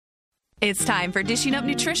It's time for Dishing Up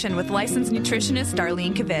Nutrition with licensed nutritionist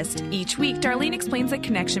Darlene Kvist. Each week, Darlene explains the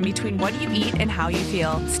connection between what you eat and how you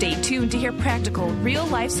feel. Stay tuned to hear practical,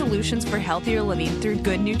 real-life solutions for healthier living through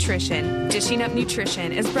good nutrition. Dishing Up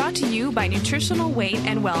Nutrition is brought to you by Nutritional Weight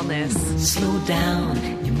and Wellness. Slow down,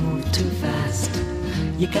 you move too fast.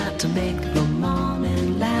 You got to make the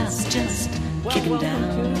morning last. Just kicking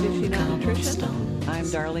down to Dishing Up Nutrition. cobblestones. I'm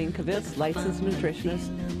Darlene Kvist, licensed nutritionist.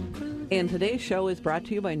 And today's show is brought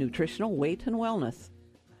to you by Nutritional Weight and Wellness.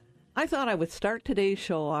 I thought I would start today's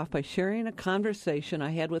show off by sharing a conversation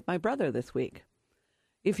I had with my brother this week.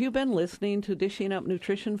 If you've been listening to Dishing Up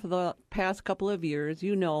Nutrition for the past couple of years,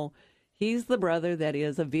 you know he's the brother that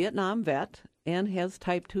is a Vietnam vet and has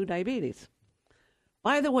type 2 diabetes.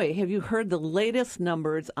 By the way, have you heard the latest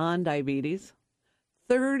numbers on diabetes?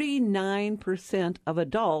 39% of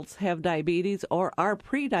adults have diabetes or are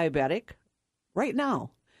pre-diabetic right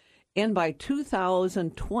now. And by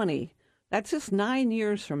 2020, that's just 9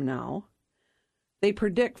 years from now, they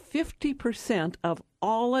predict 50% of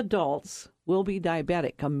all adults will be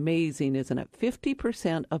diabetic. Amazing, isn't it?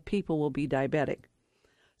 50% of people will be diabetic.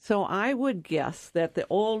 So I would guess that the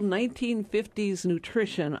old 1950s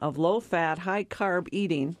nutrition of low-fat, high-carb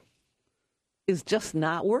eating is just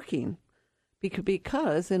not working.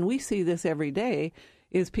 Because, and we see this every day,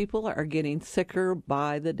 is people are getting sicker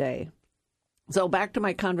by the day. So back to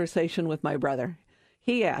my conversation with my brother.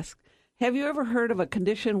 He asked, have you ever heard of a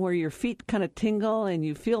condition where your feet kind of tingle and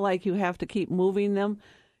you feel like you have to keep moving them?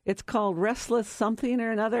 It's called restless something or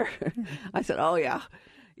another. I said, oh, yeah.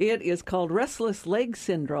 It is called restless leg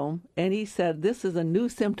syndrome. And he said, this is a new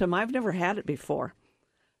symptom. I've never had it before.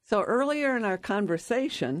 So earlier in our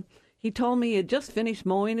conversation, he told me he had just finished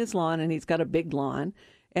mowing his lawn, and he's got a big lawn,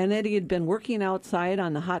 and that he had been working outside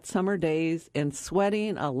on the hot summer days and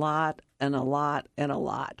sweating a lot and a lot and a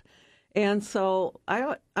lot. And so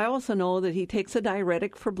I also know that he takes a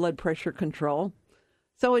diuretic for blood pressure control.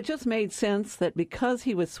 So it just made sense that because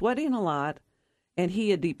he was sweating a lot and he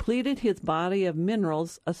had depleted his body of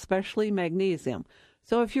minerals, especially magnesium.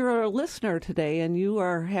 So if you're a listener today and you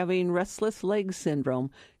are having restless leg syndrome,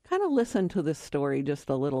 kind of listen to this story just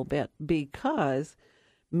a little bit, because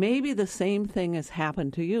maybe the same thing has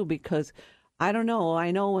happened to you. Because I don't know.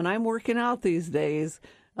 I know when I'm working out these days,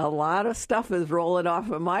 a lot of stuff is rolling off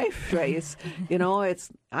of my face. You know,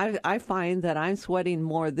 I find that I'm sweating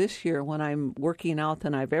more this year when I'm working out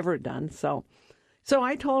than I've ever done. So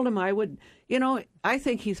I told him I would, I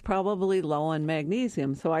think he's probably low on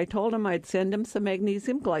magnesium. So I told him I'd send him some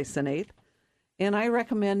magnesium glycinate, and I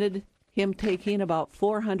recommended him taking about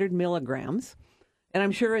 400 milligrams, and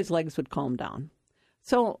I'm sure his legs would calm down.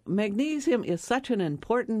 So magnesium is such an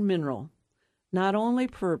important mineral, not only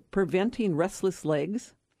for preventing restless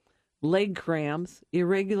legs, leg cramps,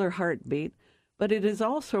 irregular heartbeat, but it is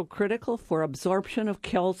also critical for absorption of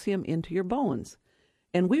calcium into your bones.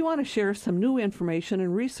 And we want to share some new information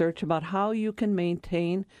and research about how you can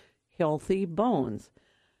maintain healthy bones.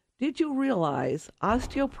 Did you realize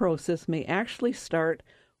osteoporosis may actually start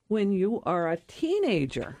when you are a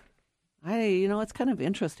teenager? It's kind of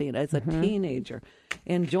interesting as a teenager.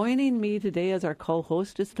 And joining me today as our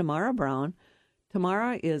co-host is Tamara Brown.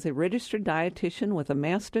 Tamara is a registered dietitian with a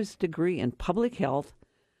master's degree in public health,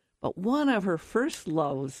 but one of her first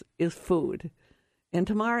loves is food. And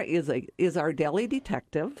Tamara is our deli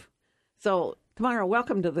detective. So, Tamara,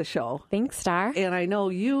 welcome to the show. Thanks, Star. And I know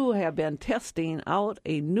you have been testing out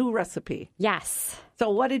a new recipe. Yes. So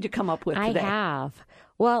what did you come up with today? I have.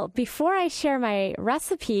 Well, before I share my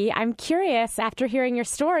recipe, I'm curious, after hearing your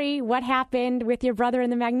story, what happened with your brother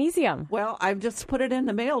and the magnesium? Well, I've just put it in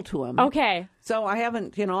the mail to him. Okay. So I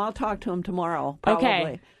haven't, I'll talk to him tomorrow, probably.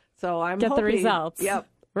 Okay. So I'm Get hoping, the results. Yep.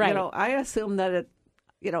 Right. I assume that it,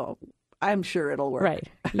 I'm sure it'll work. Right.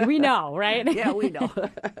 We know, right? Yeah, we know.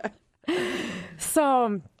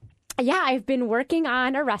 So, I've been working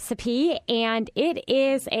on a recipe, and it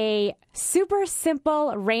is a super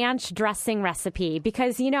simple ranch dressing recipe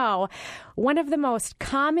because, one of the most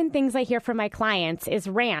common things I hear from my clients is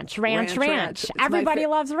ranch. Everybody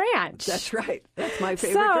loves ranch. That's right. That's my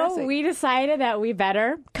favorite dressing. So we decided that we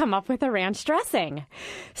better come up with a ranch dressing.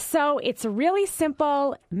 So it's really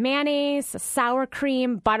simple: mayonnaise, sour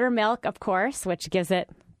cream, buttermilk, of course, which gives it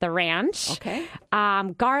the ranch. Okay.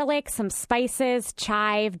 Garlic, some spices,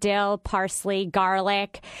 chive, dill, parsley,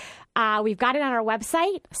 garlic. We've got it on our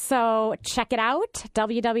website, so check it out,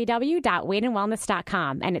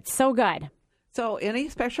 www.weightandwellness.com, and it's so good. So any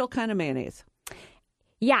special kind of mayonnaise?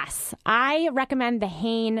 Yes, I recommend the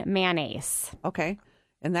Hain mayonnaise. Okay.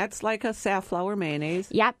 And that's like a safflower mayonnaise?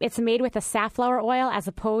 Yep, it's made with a safflower oil as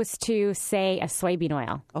opposed to, say, a soybean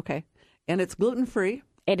oil. Okay. And it's gluten-free?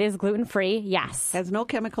 It is gluten-free, yes. Has no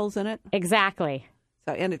chemicals in it. Exactly.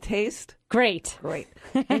 So, and it tastes Great. great.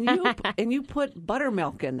 And you put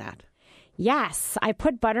buttermilk in that. Yes, I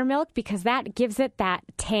put buttermilk because that gives it that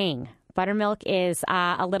tang. Buttermilk is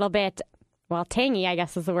a little bit, well, tangy, I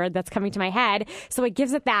guess is the word that's coming to my head. So it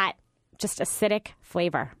gives it that just acidic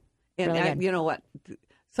flavor. And Really good. you know what?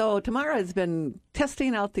 So Tamara has been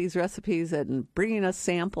testing out these recipes and bringing us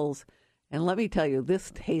samples. And let me tell you, this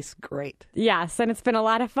tastes great. Yes, and it's been a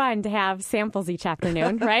lot of fun to have samples each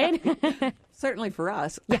afternoon, right? Certainly for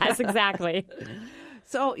us. Yes, exactly.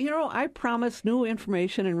 So, I promised new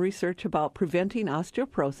information and research about preventing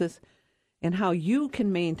osteoporosis and how you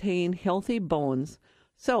can maintain healthy bones.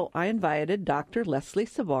 So I invited Dr. Leslie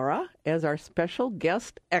Savara as our special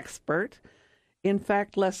guest expert. In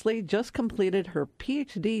fact, Leslie just completed her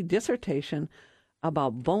PhD dissertation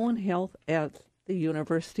about bone health at the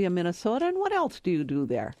University of Minnesota. And what else do you do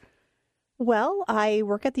there? Well, I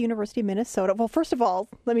work at the University of Minnesota. Well, first of all,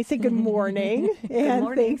 let me say good morning. And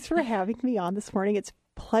morning. Thanks for having me on this morning. It's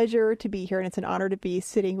a pleasure to be here, and it's an honor to be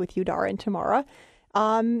sitting with you, Dara and Tamara.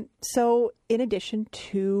 So in addition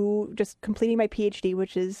to just completing my PhD,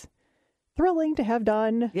 which is thrilling to have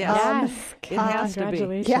done. Yes. It has to be.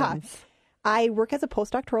 Congratulations. Yeah. I work as a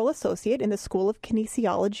postdoctoral associate in the School of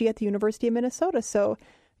Kinesiology at the University of Minnesota. So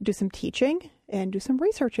do some teaching and do some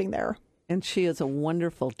researching there. And she is a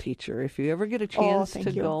wonderful teacher. If you ever get a chance thank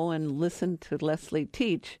to you. go and listen to Leslie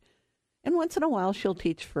teach, and once in a while she'll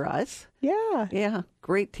teach for us. Yeah. Yeah,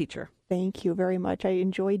 great teacher. Thank you very much. I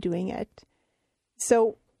enjoy doing it.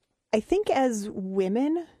 So I think as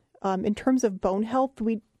women, in terms of bone health,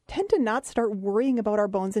 we tend to not start worrying about our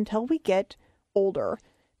bones until we get older,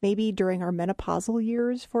 maybe during our menopausal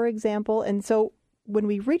years, for example. And so when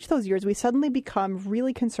we reach those years, we suddenly become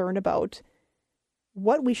really concerned about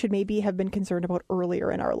what we should maybe have been concerned about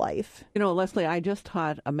earlier in our life. Leslie, I just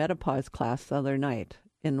taught a menopause class the other night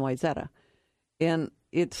in Wayzata, and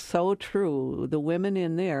it's so true. The women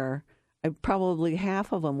in there, probably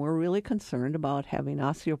half of them were really concerned about having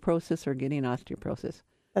osteoporosis or getting osteoporosis.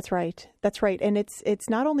 That's right. That's right. And it's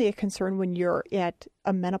not only a concern when you're at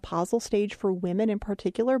a menopausal stage for women in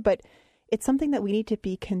particular, but it's something that we need to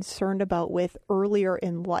be concerned about with earlier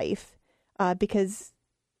in life, because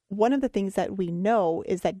one of the things that we know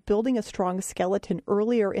is that building a strong skeleton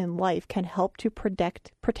earlier in life can help to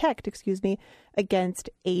protect, against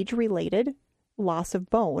age-related loss of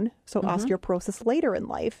bone, so osteoporosis later in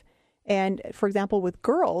life. And for example, with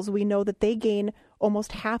girls, we know that they gain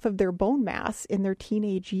almost half of their bone mass in their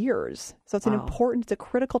teenage years. So it's it's a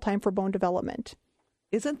critical time for bone development.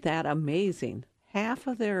 Isn't that amazing? Half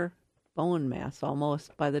of their bone mass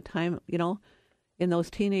almost by the time, in those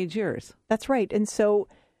teenage years. That's right. And so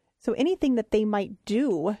anything that they might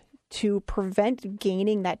do to prevent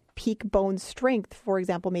gaining that peak bone strength, for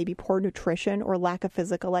example, maybe poor nutrition or lack of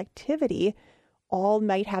physical activity, all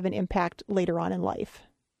might have an impact later on in life.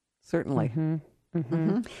 Certainly. Mm-hmm. Mm-hmm.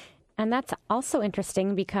 Mm-hmm. And that's also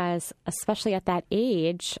interesting because, especially at that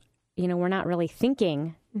age, we're not really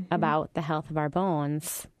thinking about the health of our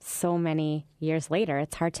bones so many years later.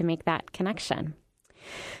 It's hard to make that connection.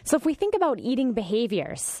 So if we think about eating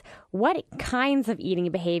behaviors, what kinds of eating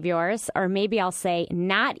behaviors, or maybe I'll say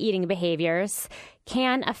not eating behaviors,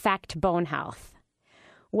 can affect bone health?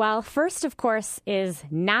 Well, first, of course, is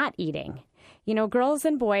not eating. Girls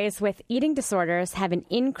and boys with eating disorders have an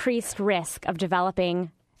increased risk of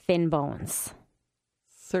developing thin bones.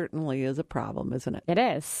 Certainly is a problem, isn't it? It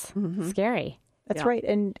is. Scary. That's right.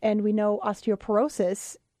 And we know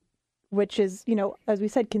osteoporosis, which is, as we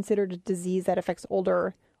said, considered a disease that affects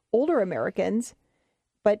older Americans.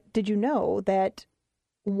 But did you know that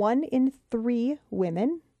 1 in 3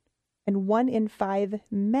 women and 1 in 5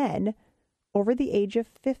 men over the age of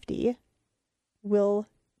 50 will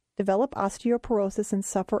develop osteoporosis and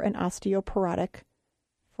suffer an osteoporotic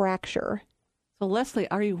fracture? So, Leslie,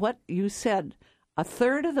 you said a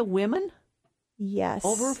third of the women? Yes.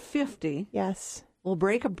 Over 50? Yes. Will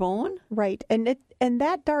break a bone? Right. And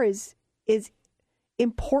that, Dar, is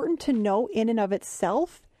important to know in and of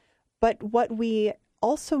itself. But what we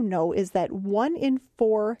also know is that 1 in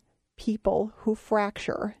 4 people who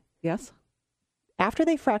fracture. Yes. After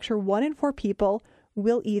they fracture, 1 in 4 people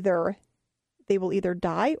will either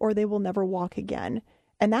die or they will never walk again.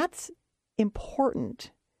 And that's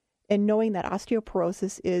important. And knowing that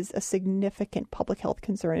osteoporosis is a significant public health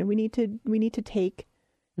concern, and we need to take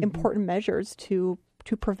important measures to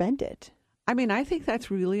prevent it. I mean, I think that's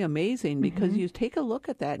really amazing because you take a look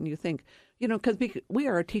at that and you think, because we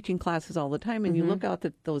are teaching classes all the time, and you look out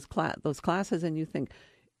at those classes and you think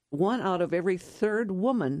 1 out of every 3rd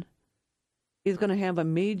woman is going to have a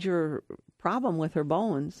major problem with her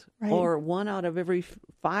bones, Right. or 1 out of every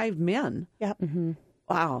 5 men. Yep.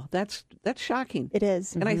 Wow, that's shocking. It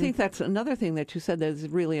is. And I think that's another thing that you said that is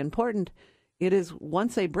really important. It is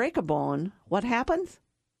once they break a bone, what happens?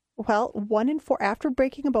 Well, 1 in 4, after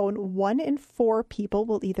breaking a bone, 1 in 4 people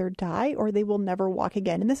will either die or they will never walk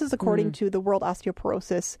again. And this is according to the World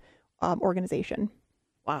Osteoporosis Organization.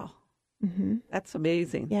 Wow. That's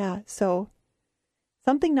amazing. Yeah. So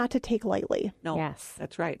something not to take lightly. No, Yes.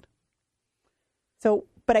 that's right. So,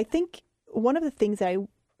 but I think one of the things that I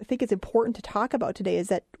think is important to talk about today is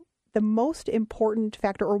that the most important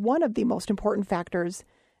factor, or one of the most important factors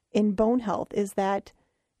in bone health, is that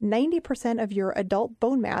 90% of your adult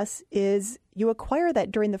bone mass you acquire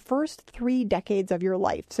that during the first 3 decades of your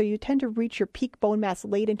life. So you tend to reach your peak bone mass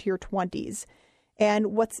late into your 20s.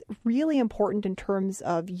 And what's really important in terms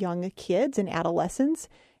of young kids and adolescents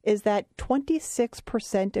is that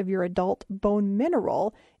 26% of your adult bone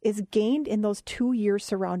mineral is gained in those 2 years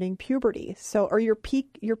surrounding puberty. So, or your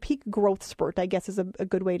peak growth spurt, I guess is a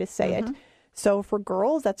good way to say it. So for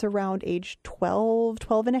girls, that's around age 12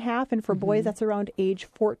 and a half. And for boys, that's around age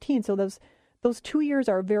 14. So those 2 years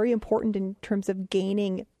are very important in terms of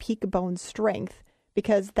gaining peak bone strength,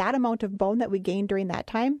 because that amount of bone that we gain during that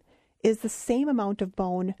time is the same amount of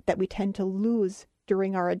bone that we tend to lose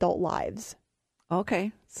during our adult lives.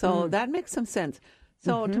 Okay, so that makes some sense.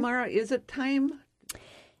 So Tamara, is it time?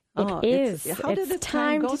 It is. How did the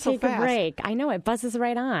time go to so take fast? a break. I know, it buzzes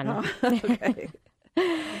right on. Okay.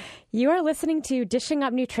 You are listening to Dishing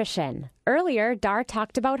Up Nutrition. Earlier, Dar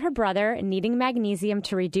talked about her brother needing magnesium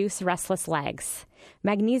to reduce restless legs.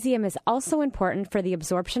 Magnesium is also important for the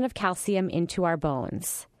absorption of calcium into our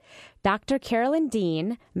bones. Dr. Carolyn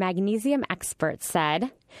Dean, magnesium expert, said,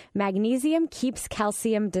 magnesium keeps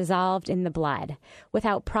calcium dissolved in the blood.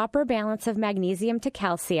 Without proper balance of magnesium to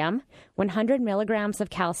calcium, 100 milligrams of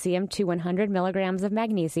calcium to 100 milligrams of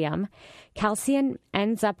magnesium, calcium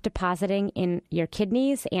ends up depositing in your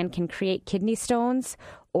kidneys and can create kidney stones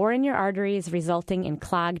or in your arteries, resulting in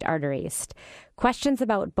clogged arteries. Questions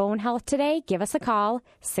about bone health today? Give us a call,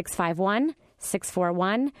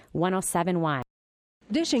 651-641-1071.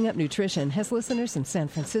 Dishing Up Nutrition has listeners in San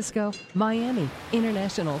Francisco, Miami,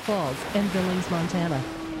 International Falls, and Billings, Montana.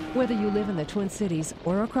 Whether you live in the Twin Cities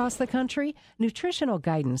or across the country, nutritional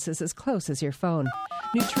guidance is as close as your phone.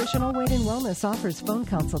 Nutritional Weight and Wellness offers phone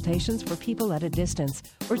consultations for people at a distance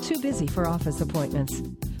or too busy for office appointments.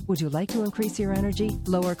 Would you like to increase your energy,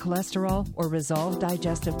 lower cholesterol, or resolve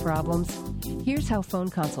digestive problems? Here's how phone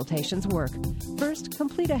consultations work. First,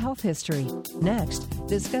 complete a health history. Next,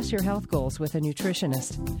 discuss your health goals with a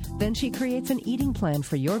nutritionist. Then she creates an eating plan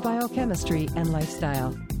for your biochemistry and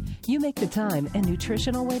lifestyle. You make the time, and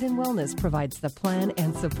Nutritional Weight and Wellness provides the plan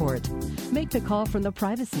and support. Make the call from the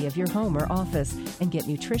privacy of your home or office and get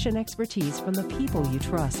nutrition expertise from the people you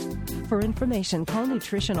trust. For information, call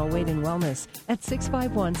Nutritional Weight and Wellness at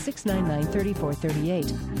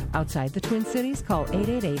 651-699-3438. Outside the Twin Cities, call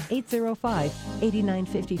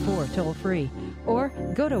 888-805-8954 toll-free or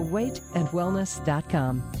go to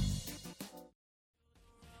weightandwellness.com.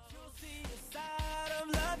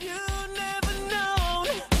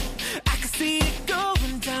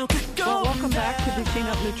 Well, welcome back to Dishing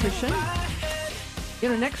Up Nutrition.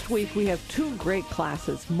 Next week we have 2 great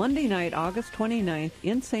classes. Monday night, August 29th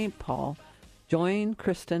in St. Paul. Join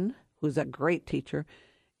Kristen, who's a great teacher,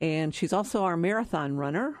 and she's also our marathon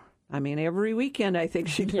runner. I mean, every weekend I think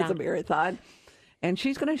she does a marathon. And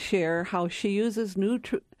she's going to share how she uses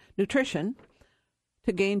nutrition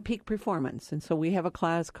to gain peak performance. And so we have a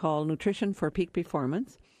class called Nutrition for Peak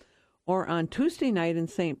Performance. Or on Tuesday night in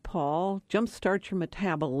St. Paul, Jumpstart Your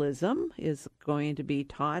Metabolism is going to be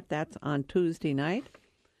taught. That's on Tuesday night.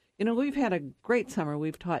 We've had a great summer.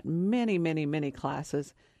 We've taught many, many, many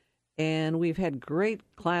classes, and we've had great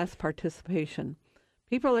class participation.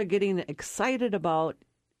 People are getting excited about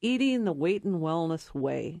eating the weight and wellness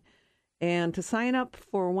way. And to sign up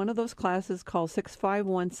for one of those classes, call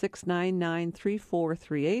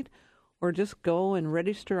 651-699-3438. Or just go and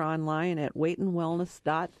register online at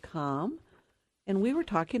weightandwellness.com. And we were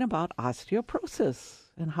talking about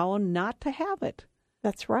osteoporosis and how not to have it.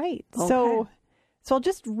 That's right. Okay. So I'll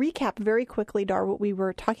just recap very quickly, Dar, what we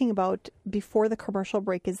were talking about before the commercial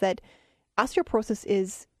break is that osteoporosis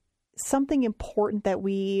is something important that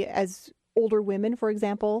we, as older women, for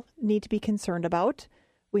example, need to be concerned about.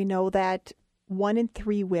 We know that 1 in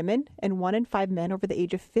 3 women and 1 in 5 men over the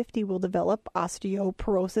age of 50 will develop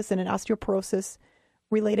osteoporosis and an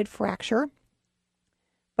osteoporosis-related fracture.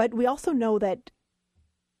 But we also know that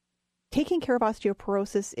taking care of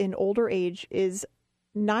osteoporosis in older age is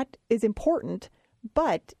important,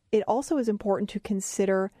 but it also is important to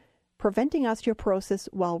consider preventing osteoporosis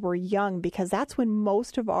while we're young, because that's when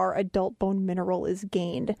most of our adult bone mineral is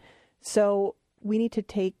gained. So we need to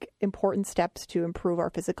take important steps to improve our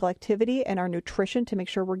physical activity and our nutrition to make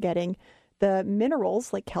sure we're getting the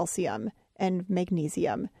minerals like calcium and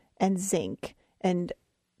magnesium and zinc and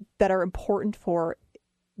that are important for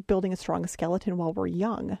building a strong skeleton while we're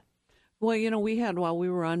young. Well, while we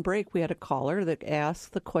were on break, we had a caller that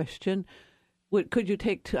asked the question, could you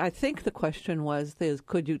take, I think the question was,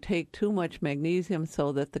 could you take too much magnesium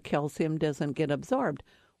so that the calcium doesn't get absorbed?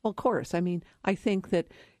 Well, of course. I mean, I think that,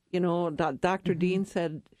 Dr. Dean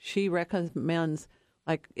said she recommends,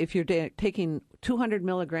 like, if you're taking 200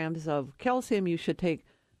 milligrams of calcium, you should take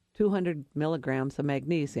 200 milligrams of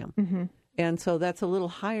magnesium. Mm-hmm. And so that's a little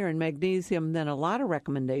higher in magnesium than a lot of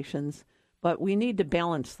recommendations, but we need to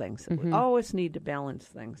balance things. Mm-hmm. We always need to balance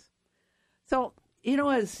things. So,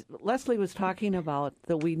 as Leslie was talking about,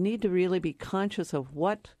 that we need to really be conscious of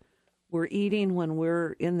what we're eating when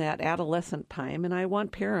we're in that adolescent time. And I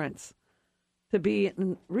want parents to be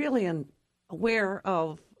really aware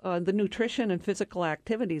of the nutrition and physical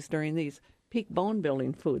activities during these peak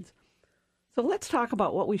bone-building foods. So let's talk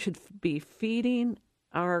about what we should be feeding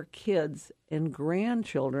our kids and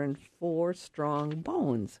grandchildren for strong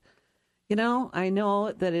bones. I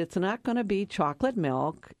know that it's not going to be chocolate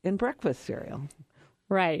milk and breakfast cereal.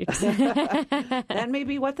 Right. That may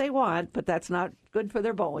be what they want, but that's not good for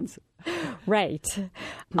their bones. Right.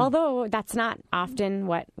 Although that's not often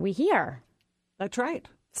what we hear. That's right.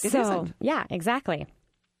 It so, isn't. Yeah, exactly.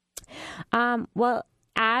 Well,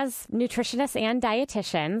 as nutritionists and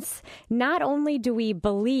dietitians, not only do we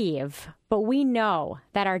believe, but we know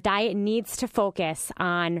that our diet needs to focus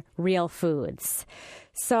on real foods.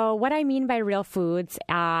 So what I mean by real foods,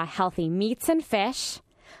 healthy meats and fish,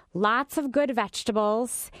 lots of good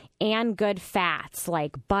vegetables, and good fats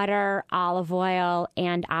like butter, olive oil,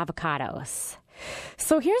 and avocados.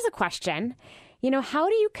 So here's a question. How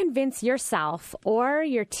do you convince yourself or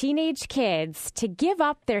your teenage kids to give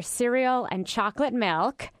up their cereal and chocolate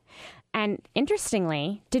milk? And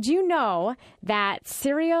interestingly, did you know that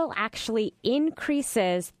cereal actually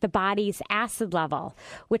increases the body's acid level,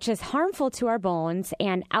 which is harmful to our bones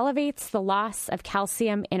and elevates the loss of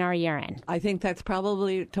calcium in our urine? I think that's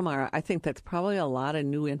probably, Tamara, a lot of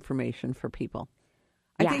new information for people.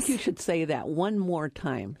 I think you should say that one more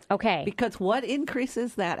time. Okay. Because what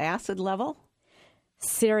increases that acid level?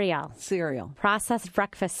 Cereal. Processed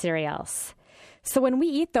breakfast cereals. So when we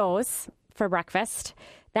eat those for breakfast,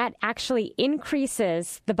 that actually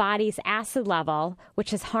increases the body's acid level,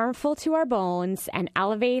 which is harmful to our bones and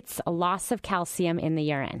elevates a loss of calcium in the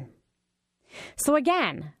urine. So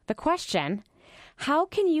again, the question, how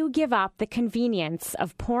can you give up the convenience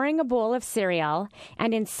of pouring a bowl of cereal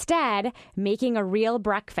and instead making a real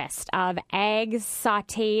breakfast of eggs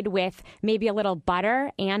sautéed with maybe a little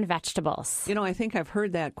butter and vegetables? I think I've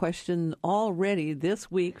heard that question already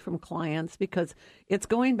this week from clients because it's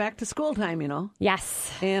going back to school time,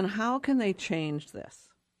 Yes. And how can they change this?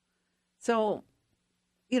 So,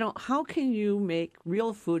 how can you make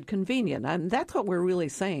real food convenient? And that's what we're really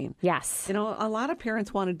saying. Yes. A lot of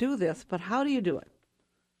parents want to do this, but how do you do it?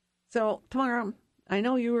 So, Tamara, I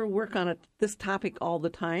know you work on this topic all the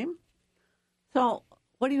time. So,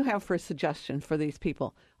 what do you have for a suggestion for these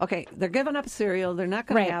people? Okay, they're giving up cereal. They're not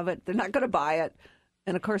going to have it. They're not going to buy it.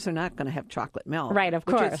 And, of course, they're not going to have chocolate milk. Right, of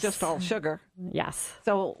course. Which is just all sugar. Yes.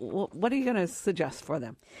 So, what are you going to suggest for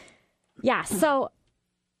them? Yeah, so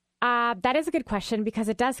that is a good question because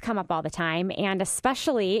it does come up all the time. And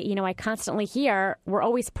especially, I constantly hear we're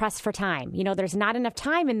always pressed for time. There's not enough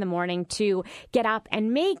time in the morning to get up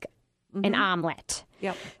and make an omelet.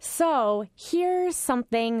 Yep. So here's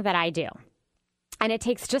something that I do. And it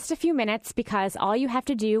takes just a few minutes because all you have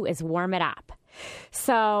to do is warm it up.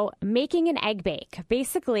 So making an egg bake.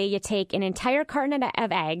 Basically, you take an entire carton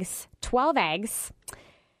of eggs, 12 eggs,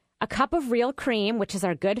 a cup of real cream, which is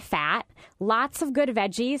our good fat, lots of good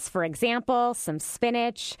veggies, for example, some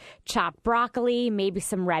spinach, chopped broccoli, maybe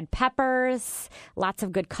some red peppers, lots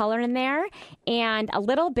of good color in there, and a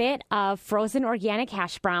little bit of frozen organic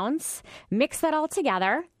hash browns. Mix that all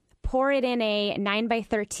together. Pour it in a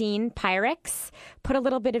 9x13 Pyrex, put a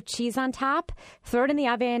little bit of cheese on top, throw it in the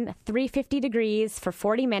oven, 350 degrees for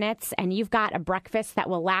 40 minutes, and you've got a breakfast that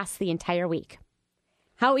will last the entire week.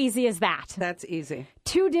 How easy is that? That's easy.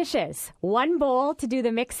 2 dishes, 1 bowl to do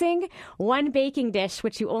the mixing, 1 baking dish,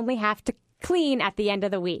 which you only have to clean at the end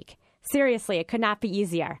of the week. Seriously, it could not be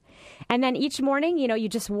easier. And then each morning, you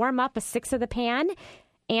just warm up a 1/6 of the pan,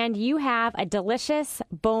 and you have a delicious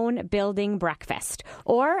bone-building breakfast.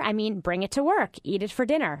 Or, bring it to work. Eat it for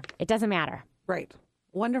dinner. It doesn't matter. Right.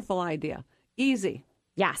 Wonderful idea. Easy.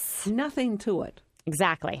 Yes, Nothing to it.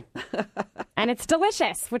 exactly. And it's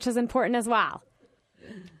delicious, which is important as well.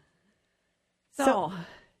 So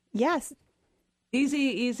Yes.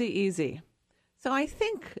 easy. So I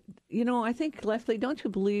think, Leslie, don't you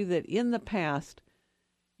believe that in the past,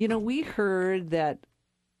 we heard that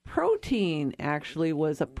protein actually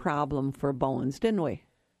was a problem for bones, didn't we?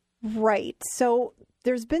 Right. So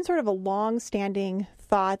there's been sort of a long-standing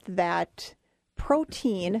thought that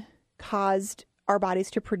protein caused our bodies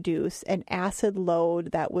to produce an acid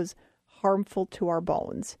load that was harmful to our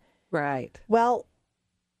bones. Right. Well,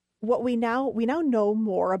 what we now know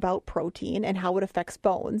more about protein and how it affects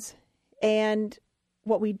bones. And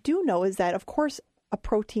what we do know is that, of course, a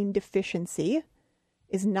protein deficiency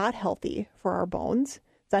is not healthy for our bones.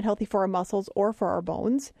 It's not healthy for our muscles or for our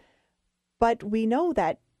bones. But we know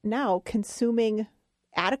that now consuming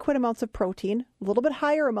adequate amounts of protein, a little bit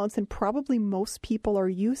higher amounts than probably most people are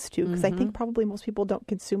used to, because I think probably most people don't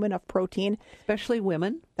consume enough protein. Especially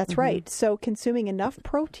women. That's right. So consuming enough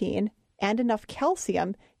protein and enough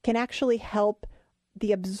calcium can actually help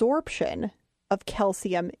the absorption of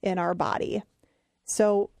calcium in our body.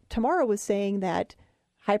 So Tamara was saying that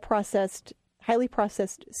highly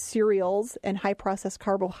processed cereals and high processed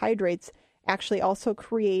carbohydrates actually also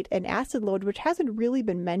create an acid load, which hasn't really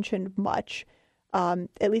been mentioned much,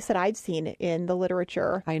 at least that I've seen in the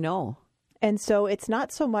literature. I know. And so it's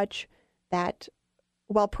not so much that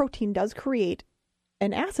while protein does create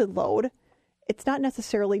an acid load, it's not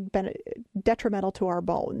necessarily detrimental to our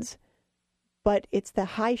bones, but it's the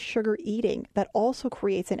high sugar eating that also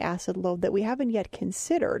creates an acid load that we haven't yet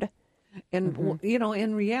considered. And,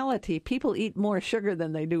 in reality, people eat more sugar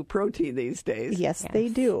than they do protein these days. Yes, they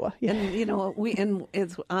do. And,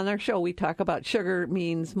 it's on our show, we talk about sugar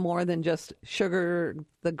means more than just sugar,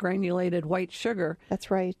 the granulated white sugar.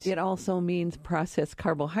 That's right. It also means processed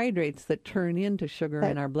carbohydrates that turn into sugar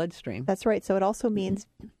in our bloodstream. That's right. So it also means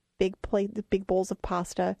big bowls of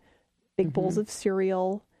pasta, big bowls of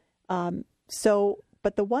cereal.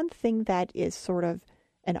 But the one thing that is sort of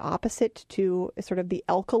an opposite to sort of the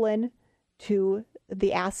alkaline to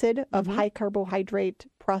the acid of high carbohydrate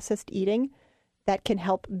processed eating that can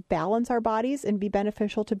help balance our bodies and be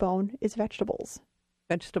beneficial to bone is vegetables.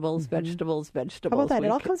 Vegetables. How about that? It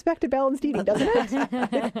all comes back to balanced eating, doesn't it?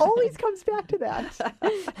 It always comes back to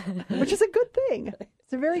that, which is a good thing.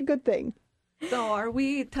 It's a very good thing. So are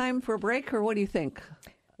we time for a break, or what do you think?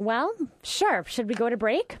 Well, sure. Should we go to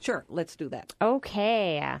break? Sure, let's do that.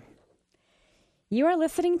 Okay. You are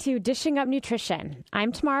listening to Dishing Up Nutrition.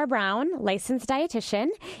 I'm Tamara Brown, licensed dietitian,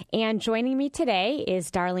 and joining me today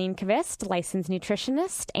is Darlene Kvist, licensed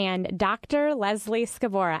nutritionist, and Dr. Leslie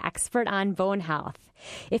Scavora, expert on bone health.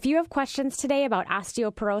 If you have questions today about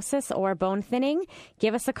osteoporosis or bone thinning,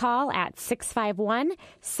 give us a call at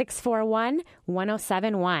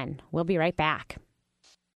 651-641-1071. We'll be right back.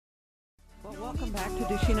 Well, welcome back to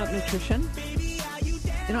Dishing Up Nutrition.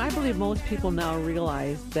 I believe most people now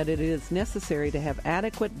realize that it is necessary to have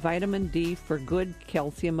adequate vitamin D for good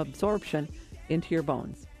calcium absorption into your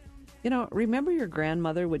bones. Remember your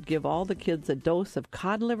grandmother would give all the kids a dose of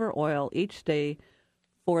cod liver oil each day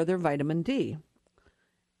for their vitamin D.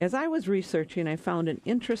 As I was researching, I found an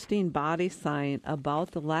interesting body sign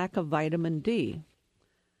about the lack of vitamin D.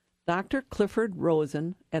 Dr. Clifford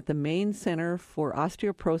Rosen at the Maine Center for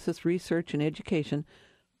Osteoporosis Research and Education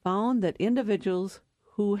found that individuals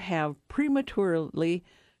who have prematurely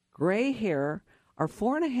gray hair are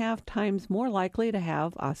 4.5 times more likely to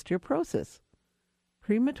have osteoporosis.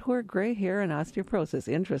 Premature gray hair and osteoporosis.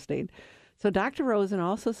 Interesting. So Dr. Rosen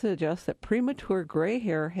also suggests that premature gray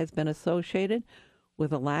hair has been associated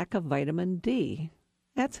with a lack of vitamin D.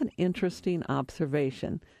 That's an interesting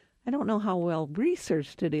observation. I don't know how well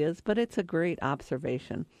researched it is, but it's a great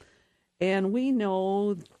observation. And we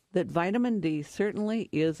know that vitamin D certainly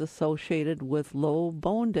is associated with low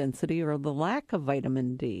bone density or the lack of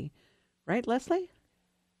vitamin D. Right, Leslie?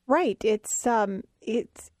 Right. It's vitamin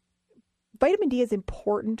D is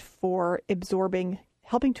important for helping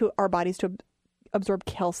to our bodies to absorb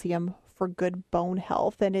calcium for good bone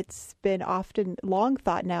health. And it's been long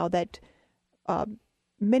thought now that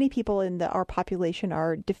many people in our population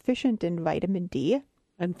are deficient in vitamin D.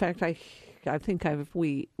 In fact, I think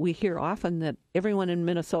we hear often that everyone in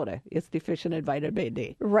Minnesota is deficient in vitamin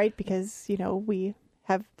D. Right, because, we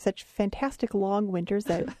have such fantastic long winters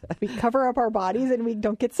that we cover up our bodies and we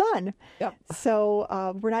don't get sun. Yep.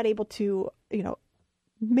 So we're not able to,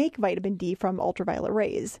 make vitamin D from ultraviolet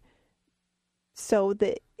rays. So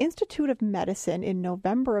the Institute of Medicine in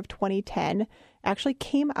November of 2010 actually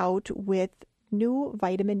came out with new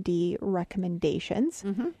vitamin D recommendations.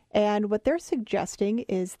 Mm-hmm. And what they're suggesting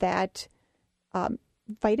is that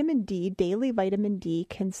vitamin D, daily vitamin D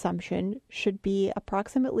consumption should be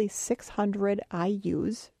approximately 600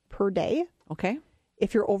 IUs per day. Okay.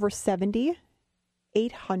 If you're over 70,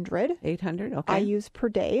 800 okay. IUs per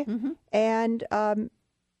day. And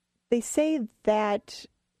they say that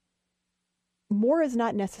more is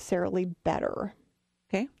not necessarily better.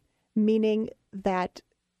 Okay. Meaning that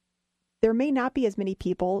there may not be as many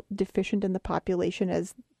people deficient in the population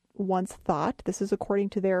as once thought. This is according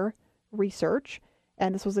to their research,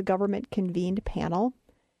 and this was a government-convened panel.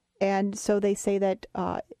 And so they say that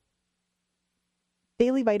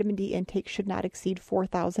daily vitamin D intake should not exceed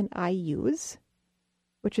 4,000 IUs,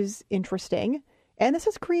 which is interesting. And this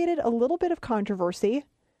has created a little bit of controversy,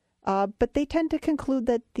 but they tend to conclude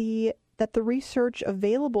that the research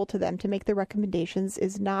available to them to make the recommendations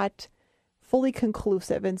is not fully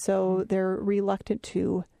conclusive, and so they're reluctant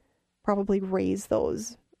to probably raise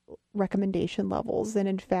those recommendation levels. And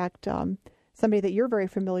in fact, somebody that you're very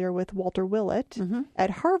familiar with, Walter Willett, at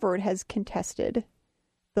Harvard, has contested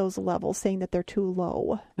those levels, saying that they're too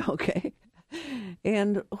low. Okay.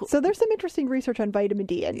 And so there's some interesting research on vitamin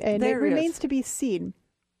D, and it remains to be seen.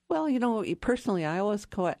 Well, personally,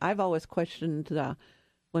 I've always questioned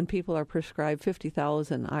when people are prescribed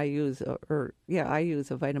 50,000 IUs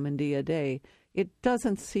IUs of vitamin D a day. It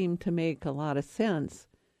doesn't seem to make a lot of sense,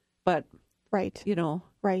 but right.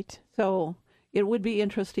 Right. So it would be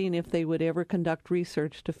interesting if they would ever conduct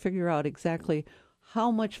research to figure out exactly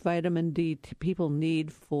how much vitamin D people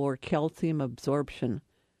need for calcium absorption.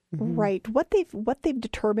 Right. What they've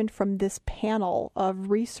determined from this panel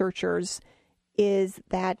of researchers is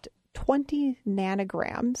that 20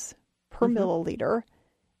 nanograms per milliliter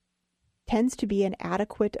tends to be an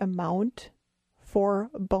adequate amount for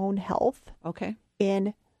bone health. Okay.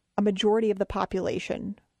 In a majority of the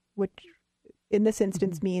population, which in this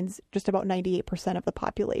instance means just about 98% of the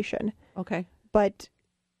population. Okay. But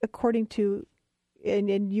according to,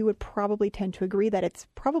 and you would probably tend to agree that it's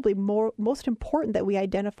probably most important that we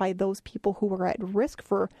identify those people who are at risk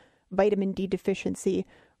for vitamin D deficiency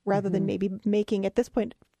rather than maybe making, at this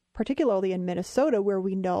point, particularly in Minnesota, where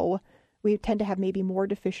we know we tend to have maybe more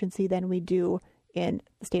deficiency than we do in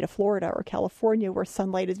the state of Florida or California, where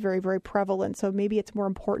sunlight is very, very prevalent. So maybe it's more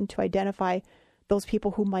important to identify those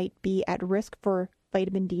people who might be at risk for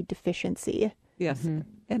vitamin D deficiency. Yes.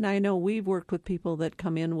 And I know we've worked with people that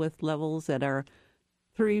come in with levels that are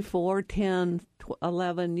 3, 4, 10,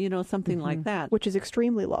 11, something like that. Which is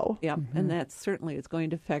extremely low. Yeah, and that certainly is going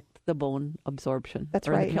to affect the bone absorption. That's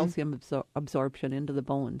or right. the calcium absorption into the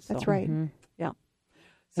bones. That's right. Yeah.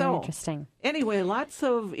 Very So, interesting. Anyway, lots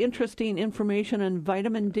of interesting information on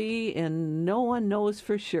vitamin D, and no one knows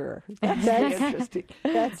for sure. That's interesting.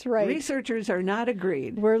 That's right. Researchers are not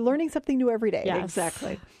agreed. We're learning something new every day. Yes.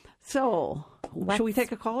 Exactly. So, should we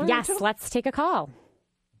take a caller? Yes, or two? let's take a call.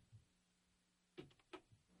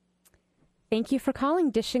 Thank you for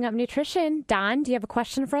calling Dishing Up Nutrition. Don, do you have a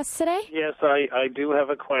question for us today? Yes, I do have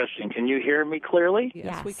a question. Can you hear me clearly?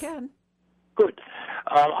 Yes, we can. Good.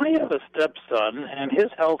 I have a stepson, and his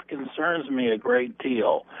health concerns me a great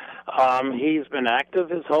deal. He's been active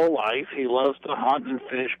his whole life. He loves to hunt and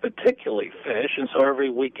fish, particularly fish, and so every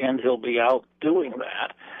weekend he'll be out doing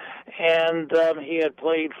that. And he had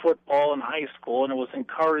played football in high school and was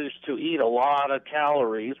encouraged to eat a lot of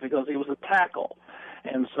calories because he was a tackle.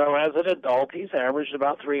 And so as an adult, he's averaged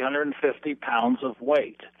about 350 pounds of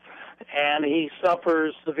weight. And he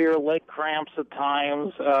suffers severe leg cramps at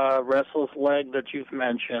times, restless leg that you've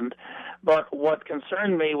mentioned. But what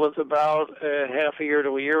concerned me was about half a year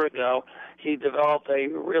to a year ago, he developed a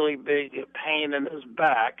really big pain in his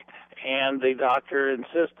back, and the doctor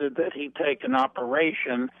insisted that he take an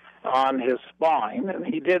operation on his spine, and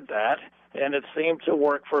he did that. And it seemed to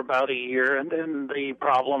work for about a year, and then the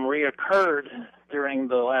problem reoccurred during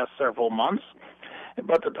the last several months.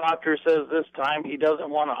 But the doctor says this time he doesn't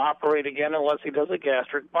want to operate again unless he does a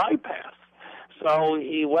gastric bypass. So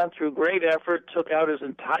he went through great effort, took out his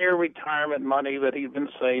entire retirement money that he'd been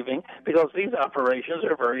saving, because these operations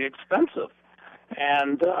are very expensive.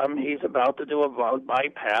 And he's about to do a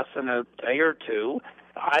bypass in a day or two.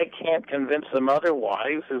 I can't convince him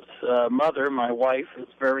otherwise. His mother, my wife, is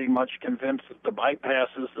very much convinced that the bypass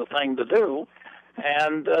is the thing to do.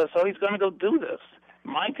 And so he's going to go do this.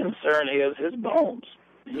 My concern is his bones.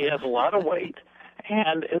 He has a lot of weight,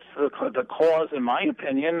 and it's the cause, in my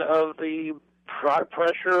opinion, of the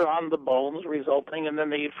pressure on the bones resulting in the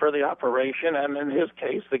need for the operation, and in his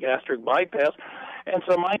case, the gastric bypass. And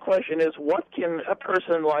so my question is, what can a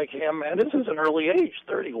person like him, and this is an early age,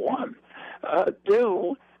 31,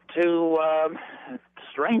 do to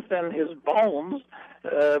strengthen his bones,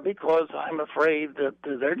 because I'm afraid that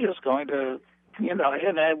they're just going to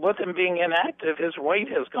And with him being inactive, his weight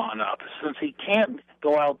has gone up. Since he can't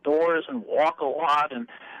go outdoors and walk a lot and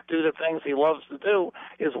do the things he loves to do,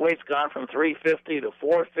 his weight's gone from 350 to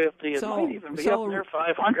 450. It might even be up near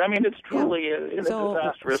 500. I mean, it's truly in a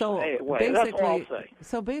disastrous way. That's all I'll say.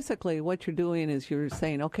 So basically what you're doing is you're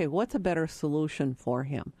saying, okay, what's a better solution for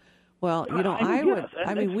him? Well, we have worked.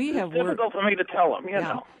 It's difficult for me to tell him, you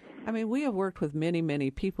know. I mean, we have worked with many,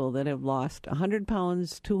 many people that have lost 100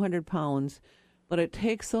 pounds, 200 pounds, but it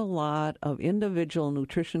takes a lot of individual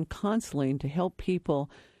nutrition counseling to help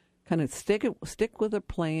people kind of stick with a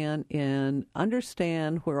plan and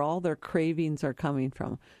understand where all their cravings are coming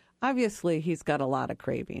from. Obviously, he's got a lot of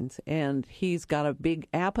cravings, and he's got a big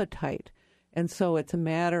appetite. And so it's a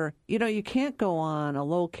matter, you can't go on a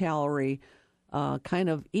low-calorie kind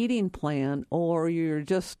of eating plan, or you're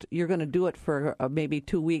going to do it for maybe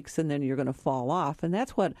 2 weeks and then you're going to fall off. And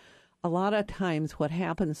that's what a lot of times what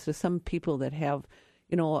happens to some people that have,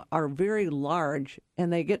 are very large,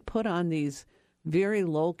 and they get put on these very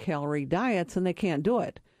low-calorie diets and they can't do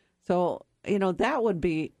it. So, that would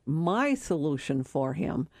be my solution for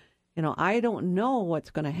him. I don't know what's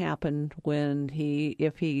going to happen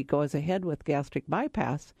if he goes ahead with gastric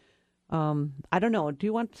bypass. I don't know. Do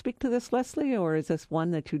you want to speak to this, Leslie, or is this one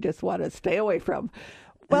that you just want to stay away from?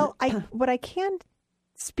 Well, what I can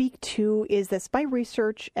speak to is this. My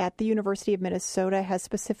research at the University of Minnesota has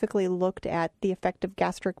specifically looked at the effect of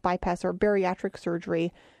gastric bypass or bariatric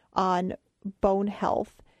surgery on bone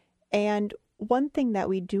health. And one thing that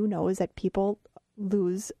we do know is that people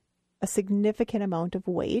lose a significant amount of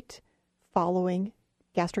weight following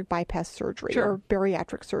gastric bypass surgery or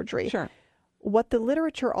bariatric surgery. Sure. What the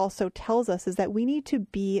literature also tells us is that we need to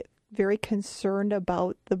be very concerned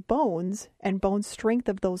about the bones and bone strength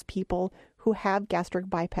of those people who have gastric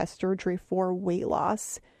bypass surgery for weight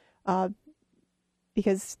loss,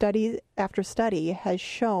 because study after study has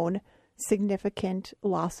shown significant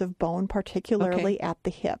loss of bone, particularly at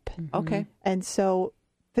the hip. Okay. And so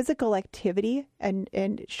physical activity, and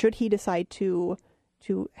should he decide to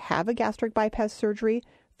have a gastric bypass surgery,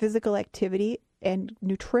 physical activity and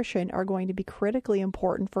nutrition are going to be critically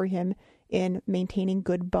important for him in maintaining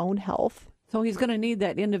good bone health. So he's going to need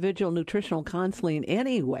that individual nutritional counseling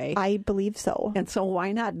anyway. I believe so. And so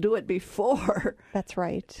why not do it before? That's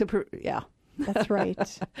right. That's right.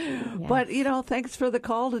 Yes. But, thanks for the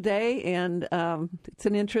call today. And it's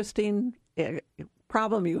an interesting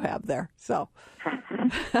problem you have there. So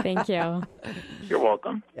thank you. You're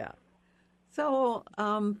welcome. Yeah. So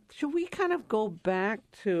should we kind of go back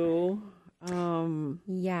to...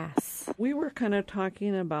 yes. We were kind of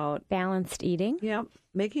talking about balanced eating. Yeah,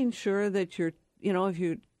 making sure that you're, if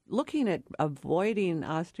you're looking at avoiding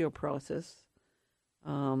osteoporosis,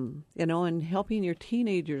 and helping your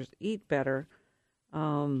teenagers eat better.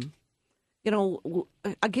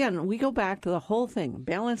 Again, we go back to the whole thing,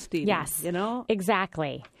 balanced eating. Yes,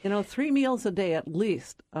 exactly. 3 meals a day at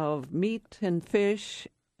least of meat and fish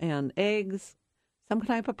and eggs, some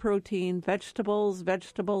type of protein, vegetables,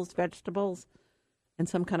 and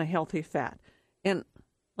some kind of healthy fat. And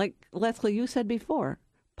like Leslie, you said before,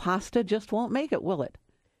 pasta just won't make it, will it?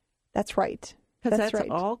 That's right. Because that's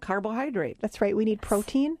all carbohydrate. That's right. We need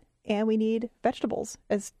protein and we need vegetables,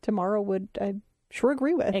 as Tamara would, I'm sure,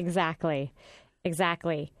 agree with. Exactly.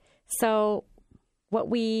 So what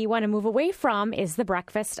we want to move away from is the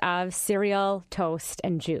breakfast of cereal, toast,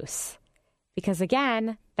 and juice. Because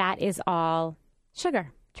again, that is all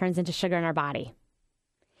sugar, turns into sugar in our body.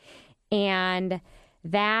 And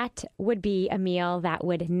that would be a meal that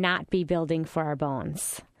would not be building for our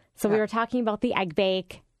bones. So we were talking about the egg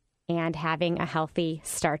bake and having a healthy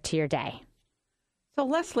start to your day. So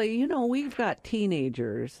Leslie, we've got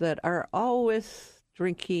teenagers that are always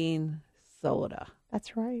drinking soda.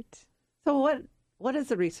 That's right. So what does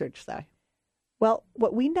the research say? Well,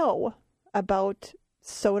 what we know about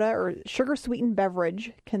soda or sugar-sweetened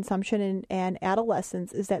beverage consumption in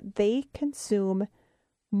adolescents is that they consume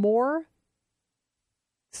more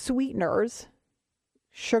sweeteners,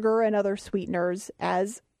 sugar and other sweeteners,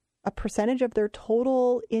 as a percentage of their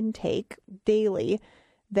total intake daily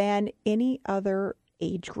than any other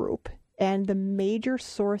age group. And the major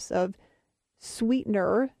source of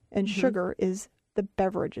sweetener and sugar is the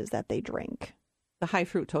beverages that they drink. The high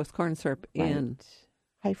fructose corn syrup in...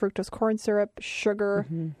 High fructose corn syrup, sugar,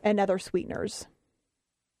 and other sweeteners.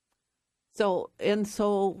 So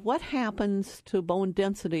what happens to bone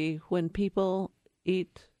density when people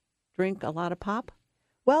drink a lot of pop?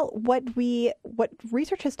 Well, what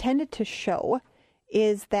research has tended to show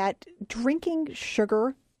is that drinking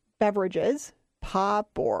sugar beverages,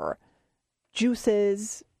 pop or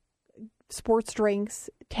juices, sports drinks,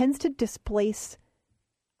 tends to displace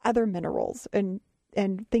other minerals and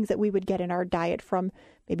things that we would get in our diet from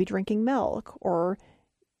maybe drinking milk or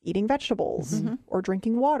eating vegetables or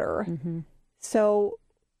drinking water. So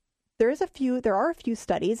there are a few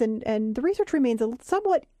studies, and the research remains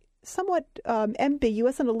somewhat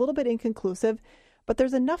ambiguous and a little bit inconclusive, but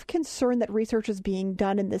there's enough concern that research is being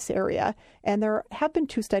done in this area. And there have been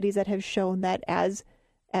 2 studies that have shown that as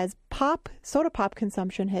soda pop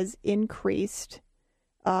consumption has increased,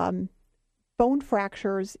 bone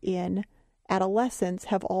fractures in adolescents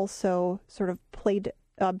have also sort of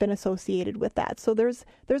been associated with that. So there's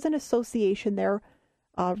an association there.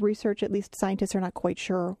 Research, at least scientists are not quite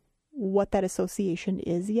sure what that association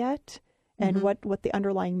is yet, and what the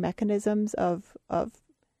underlying mechanisms of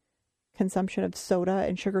consumption of soda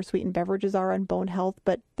and sugar-sweetened beverages are on bone health,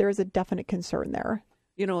 but there is a definite concern there.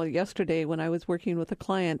 You know, yesterday when I was working with a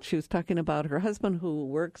client, she was talking about her husband who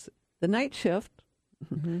works the night shift,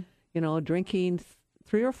 you know, drinking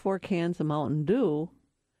 3 or 4 cans of Mountain Dew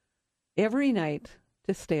every night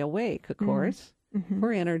to stay awake, of course,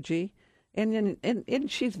 for energy. And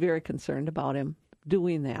she's very concerned about him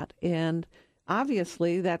doing that. And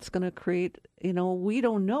obviously that's going to create, you know, we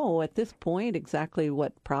don't know at this point exactly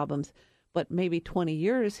what problems, but maybe 20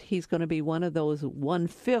 years he's going to be one of those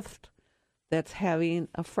 1/5 that's having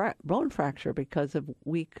a bone fracture because of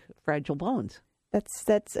weak, fragile bones.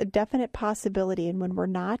 That's a definite possibility. And when we're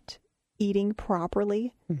not eating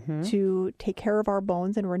properly to take care of our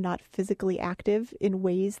bones and we're not physically active in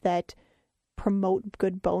ways that promote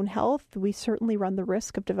good bone health, we certainly run the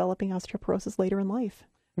risk of developing osteoporosis later in life.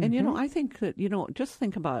 And, you know, I think that, you know, just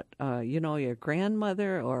think about, you know, your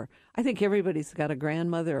grandmother, or I think everybody's got a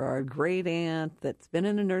grandmother or a great aunt that's been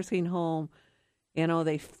in a nursing home. You know,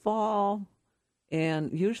 they fall,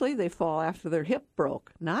 and usually they fall after their hip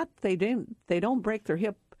broke. They don't break their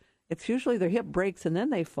hip. It's usually their hip breaks and then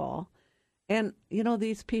they fall. And, you know,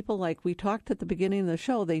 these people, like we talked at the beginning of the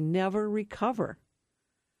show, they never recover.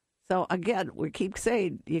 So, again, we keep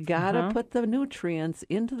saying you got to put the nutrients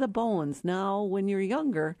into the bones now when you're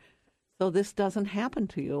younger so this doesn't happen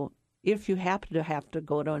to you if you happen to have to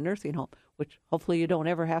go to a nursing home, which hopefully you don't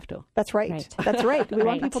ever have to. That's right. That's right. We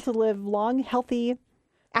want people to live long, healthy,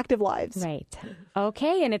 active lives. Right.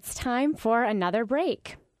 Okay, and it's time for another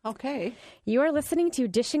break. Okay. You are listening to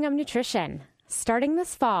Dishing Up Nutrition. Starting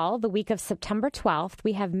this fall, the week of September 12th,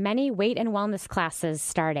 we have many weight and wellness classes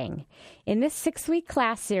starting. In this 6-week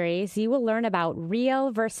class series, you will learn about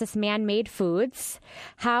real versus man-made foods,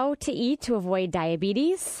 how to eat to avoid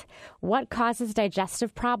diabetes, what causes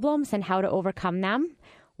digestive problems and how to overcome them,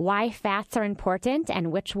 why fats are important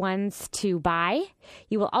and which ones to buy.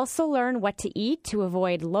 You will also learn what to eat to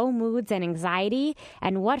avoid low moods and anxiety,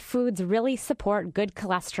 and what foods really support good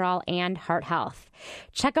cholesterol and heart health.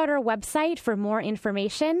 Check out our website for more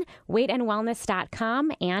information,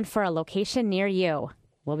 weightandwellness.com, and for a location near you.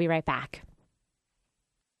 We'll be right back.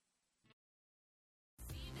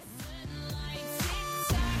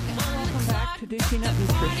 Welcome back to Dishing Up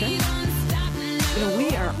Nutrition. You know, we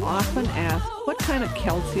are often asked, what kind of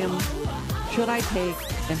calcium should I take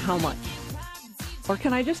and how much? Or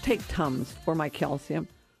can I just take Tums for my calcium?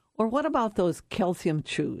 Or what about those calcium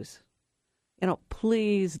chews? You know,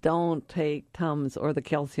 please don't take Tums or the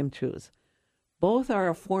calcium chews. Both are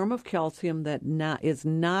a form of calcium that is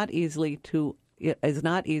not easily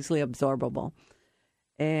absorbable.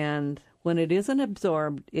 And when it isn't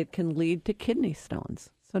absorbed, it can lead to kidney stones.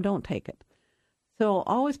 So don't take it. So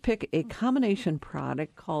always pick a combination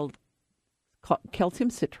product called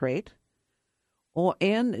calcium citrate,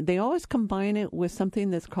 and they always combine it with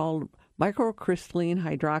something that's called microcrystalline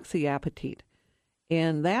hydroxyapatite.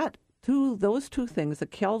 And those two things, the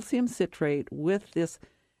calcium citrate with this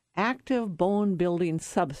active bone-building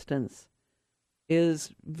substance,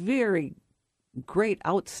 is very great,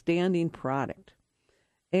 outstanding product.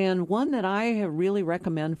 And one that I really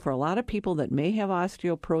recommend for a lot of people that may have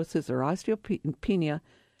osteoporosis or osteopenia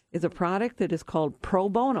is a product that is called Pro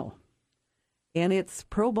Bono. And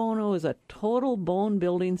Pro Bono is a total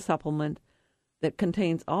bone-building supplement that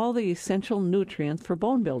contains all the essential nutrients for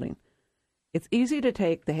bone building. It's easy to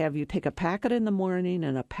take. They have you take a packet in the morning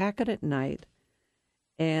and a packet at night,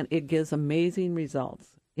 and it gives amazing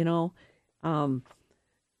results. You know,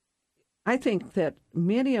 I think that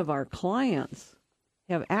many of our clients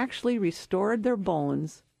have actually restored their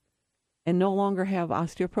bones and no longer have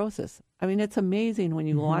osteoporosis. I mean, it's amazing when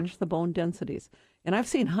you watch the bone densities. And I've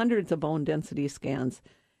seen hundreds of bone density scans,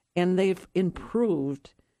 and they've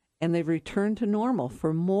improved, and they've returned to normal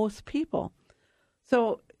for most people.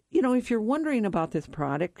 So, you know, if you're wondering about this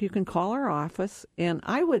product, you can call our office, and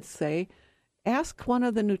I would say ask one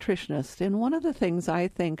of the nutritionists. And one of the things I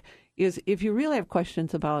think is if you really have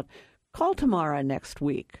questions about, call Tamara next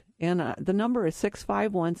week. And the number is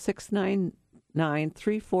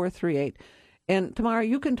 651-699-3438. And Tamara,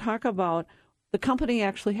 you can talk about, the company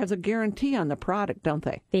actually has a guarantee on the product, don't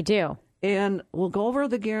they? They do. And we'll go over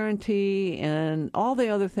the guarantee and all the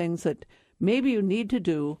other things that maybe you need to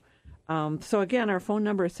do. So again, our phone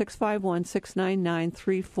number is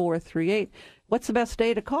 651-699-3438. What's the best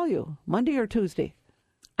day to call you? Monday or Tuesday?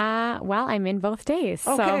 Well, I'm in both days.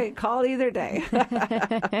 Okay, call either day.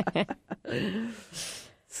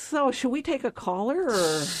 So should we take a caller?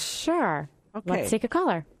 Or? Sure. Okay. Let's take a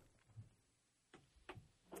caller.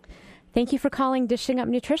 Thank you for calling Dishing Up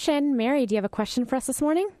Nutrition. Mary, do you have a question for us this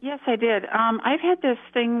morning? Yes, I did. I've had this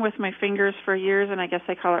thing with my fingers for years, and I guess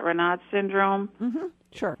they call it Raynaud's syndrome. Mm-hmm.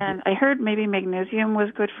 Sure. And I heard maybe magnesium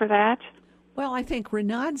was good for that. Well, I think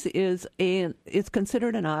Raynaud's is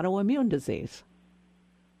considered an autoimmune disease.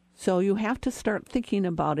 So you have to start thinking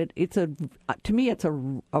about it. To me, it's a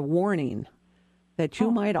warning that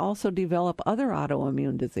you might also develop other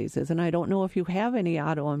autoimmune diseases. And I don't know if you have any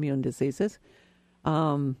autoimmune diseases,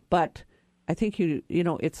 but I think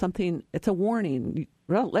it's something. It's a warning.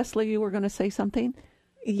 Leslie, you were going to say something?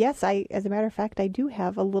 Yes, as a matter of fact, I do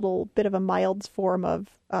have a little bit of a mild form of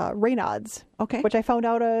Raynaud's, okay, which I found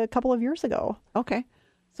out a couple of years ago. Okay,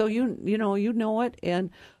 so you know it,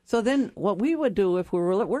 and so then what we would do if we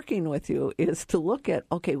were working with you is to look at,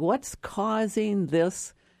 okay, what's causing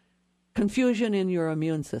this confusion in your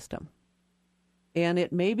immune system, and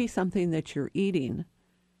it may be something that you're eating,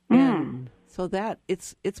 and so that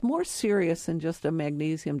it's more serious than just a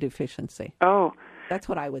magnesium deficiency. Oh. That's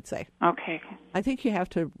what I would say. Okay. I think you have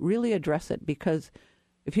to really address it, because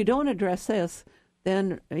if you don't address this,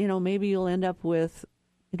 then, maybe you'll end up with,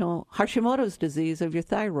 Hashimoto's disease of your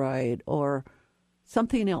thyroid or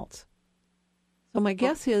something else. So my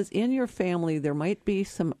guess is in your family there might be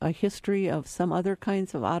a history of some other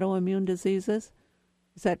kinds of autoimmune diseases.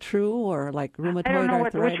 Is that true? Or like rheumatoid I don't know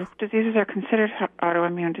arthritis? which diseases are considered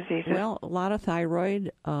autoimmune diseases. Well, a lot of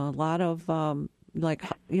thyroid, a lot of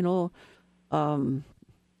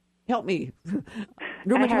help me.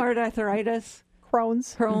 Rheumatoid arthritis,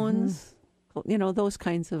 Crohn's. Mm-hmm. Those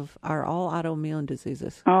kinds are all autoimmune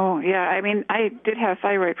diseases. Oh, yeah. I mean, I did have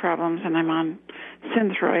thyroid problems, and I'm on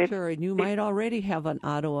Synthroid. Sure, and you might already have an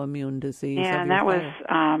autoimmune disease. Yeah, and that was,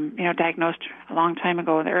 diagnosed a long time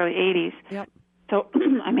ago in the early 80s. Yep. So,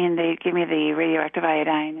 they gave me the radioactive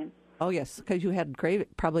iodine. Oh, yes, because you had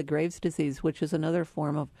probably Graves' disease, which is another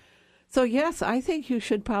form of. So yes, I think you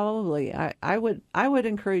should probably. I would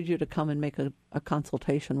encourage you to come and make a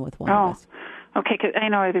consultation with one of us. Okay, because I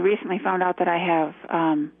know they recently found out that I have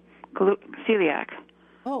celiac.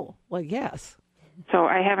 Oh, well, yes. So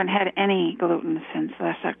I haven't had any gluten since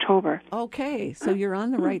last October. Okay, so you're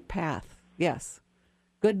on the right path. Yes,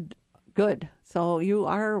 good. So you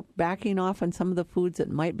are backing off on some of the foods that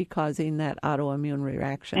might be causing that autoimmune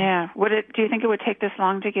reaction. Yeah. Do you think it would take this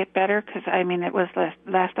long to get better? Because, it was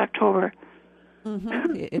last October.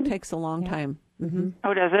 Mm-hmm. It takes a long time. Mm-hmm.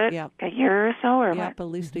 Oh, does it? Yeah. A year or so? Or yep, at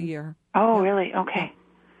least a year. Oh, yep. Really? Okay.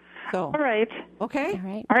 So. All right. Okay.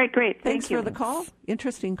 All right, great. Thanks Thank you. for the call.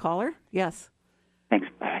 Interesting caller. Yes. Thanks.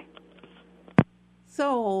 Bye.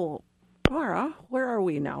 So, Mara, where are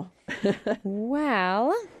we now?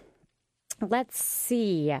 Well, let's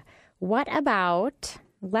see. What about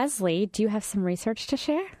Leslie? Do you have some research to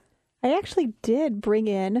share? I actually did bring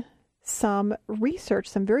in some research,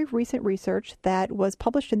 some very recent research that was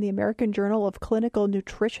published in the American Journal of Clinical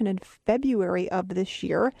Nutrition in February of this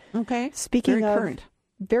year. Okay. Speaking very of current.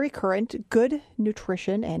 Very current, good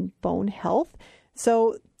nutrition and bone health.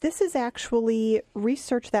 So this is actually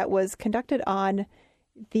research that was conducted on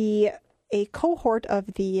a cohort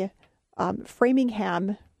of the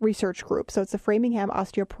Framingham research group. So it's the Framingham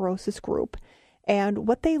Osteoporosis Group. And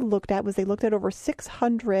what they looked at was over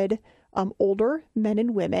 600 older men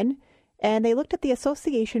and women, and they looked at the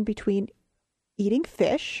association between eating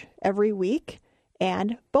fish every week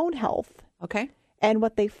and bone health. Okay. And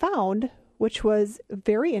what they found, which was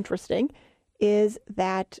very interesting, is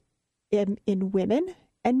that in women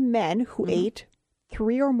and men who ate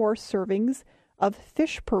 3 or more servings of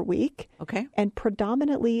fish per week, okay, and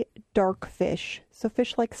predominantly dark fish, so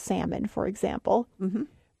fish like salmon, for example,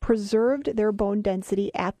 preserved their bone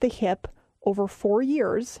density at the hip over 4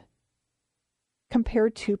 years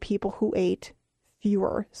compared to people who ate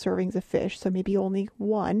fewer servings of fish, so maybe only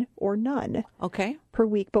 1 or none per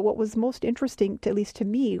week. But what was most interesting, at least to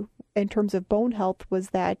me, in terms of bone health, was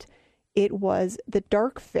that it was the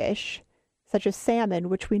dark fish, such as salmon,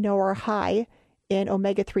 which we know are high in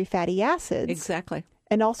omega-3 fatty acids. Exactly.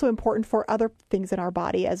 And also important for other things in our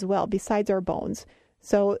body as well, besides our bones.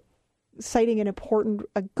 So citing an important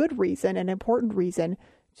reason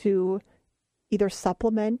to either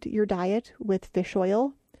supplement your diet with fish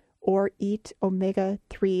oil or eat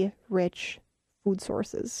omega-3 rich food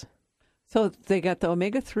sources. So they got the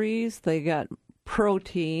omega-3s, they got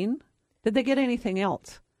protein. Did they get anything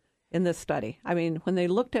else in this study? I mean, when they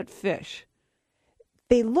looked at fish,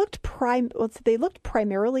 they looked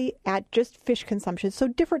primarily at just fish consumption, so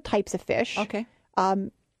different types of fish. Okay.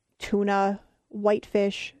 Tuna,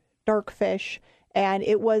 whitefish, dark fish, and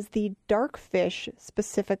it was the dark fish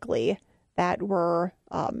specifically that were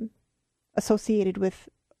associated with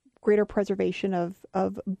greater preservation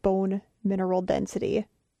of bone mineral density.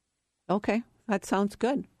 Okay, that sounds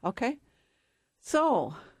good. Okay.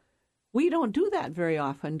 So, we don't do that very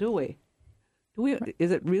often, do we?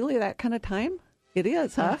 Is it really that kind of time? It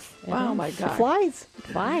is, huh? Wow, my God. Flies.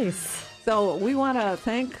 So, we want to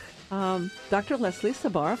thank Dr. Leslie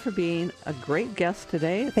Sabara for being a great guest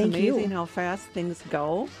today. It's amazing how fast things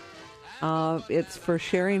go. It's for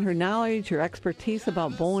sharing her knowledge, her expertise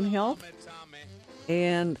about bone health.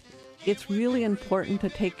 And it's really important to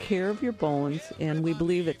take care of your bones, and we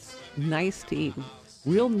believe it's nice to eat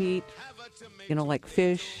real meat, like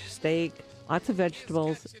fish, steak, lots of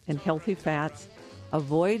vegetables, and healthy fats.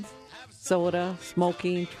 Avoid soda,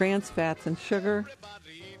 smoking, trans fats, and sugar.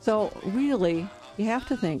 So really, you have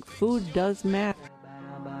to think food does matter.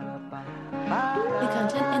 The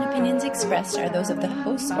content and opinions expressed are those of the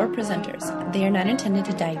hosts or presenters. They are not intended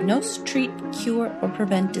to diagnose, treat, cure, or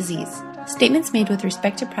prevent disease. Statements made with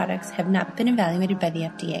respect to products have not been evaluated by the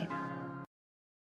FDA.